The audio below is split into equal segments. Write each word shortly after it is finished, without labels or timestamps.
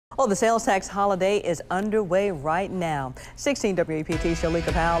Well, the sales tax holiday is underway right now. 16 WAPT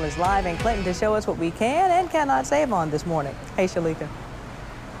Shalika Powell is live in Clinton to show us what we can and cannot save on this morning. Hey, Shalika.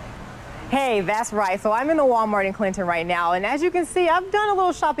 Hey, that's right. So I'm in the Walmart in Clinton right now, and as you can see, I've done a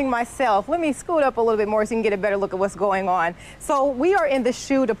little shopping myself. Let me scoot up a little bit more so you can get a better look at what's going on. So we are in the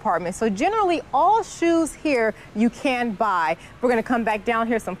shoe department. So generally, all shoes here you can buy. We're going to come back down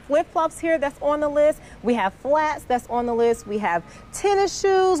here. Some flip-flops here that's on the list. We have flats that's on the list. We have tennis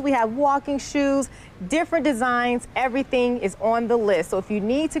shoes. We have walking shoes. Different designs, everything is on the list. So if you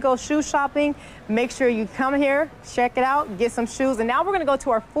need to go shoe shopping, make sure you come here, check it out, get some shoes. And now we're gonna go to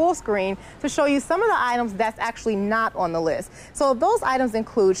our full screen to show you some of the items that's actually not on the list. So those items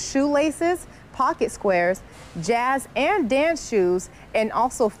include shoelaces, pocket squares, jazz and dance shoes, and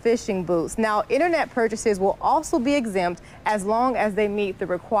also fishing boots. Now, internet purchases will also be exempt as long as they meet the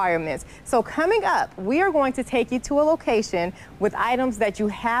requirements. So coming up, we are going to take you to a location with items that you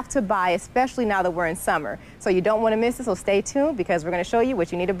have to buy, especially now that we're in summer. So you don't want to miss it, so stay tuned because we're going to show you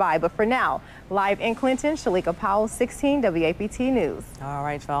what you need to buy. But for now, live in Clinton, Shalika Powell, 16 WAPT News. All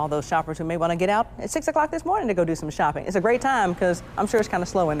right, for all those shoppers who may want to get out at 6 o'clock this morning to go do some shopping. It's a great time because I'm sure it's kind of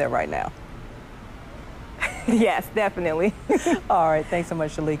slow in there right now. Yes, definitely. All right, thanks so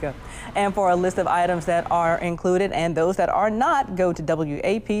much, Shalika. And for a list of items that are included and those that are not, go to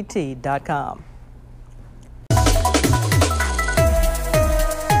WAPT.com.